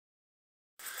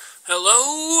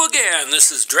Hello again,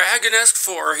 this is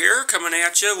Dragonesque4 here, coming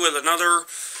at you with another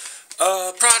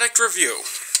product review.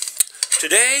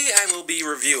 Today I will be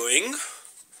reviewing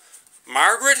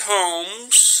Margaret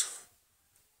Holmes,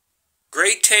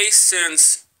 great taste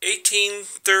since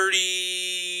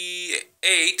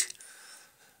 1838,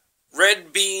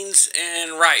 red beans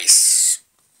and rice.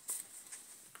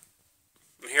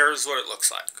 And here's what it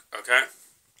looks like, okay?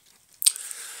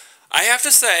 I have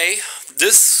to say,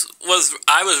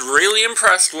 I was really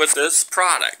impressed with this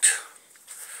product.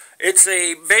 It's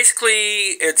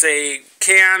basically a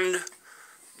canned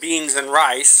beans and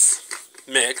rice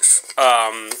mix.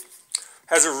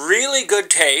 Has a really good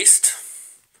taste.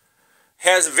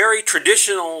 Has a very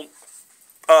traditional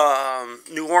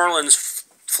New Orleans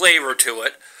flavor to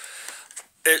it.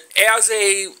 As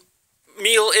a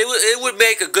meal, it would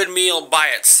make a good meal by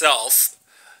itself.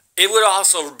 It would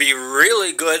also be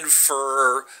really good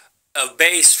for a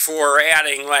base for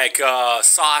adding like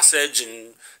sausage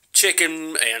and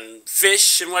chicken and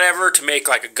fish and whatever to make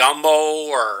like a gumbo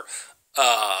or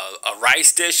a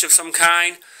rice dish of some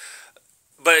kind.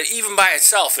 But even by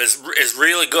itself is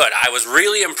really good. I was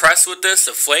really impressed with this.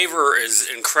 The flavor is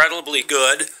incredibly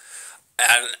good,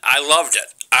 and I loved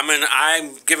it.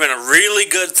 I'm giving a really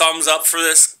good thumbs up for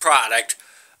this product.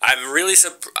 I'm really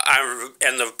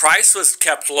and the price was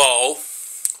kept low,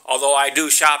 although I do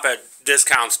shop at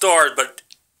discount stores, but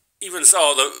even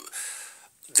so,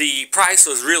 the price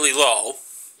was really low,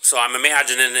 so I'm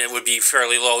imagining it would be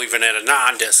fairly low even at a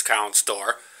non-discount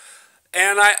store.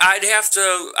 And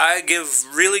I give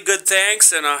really good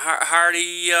thanks and a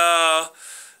hearty,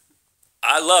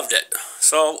 I loved it.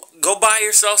 So go buy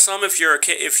yourself some if you're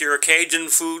a Cajun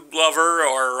food lover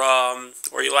or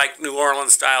you like New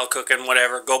Orleans style cooking,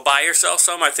 whatever. Go buy yourself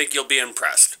some. I think you'll be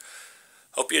impressed.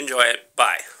 Hope you enjoy it.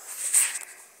 Bye.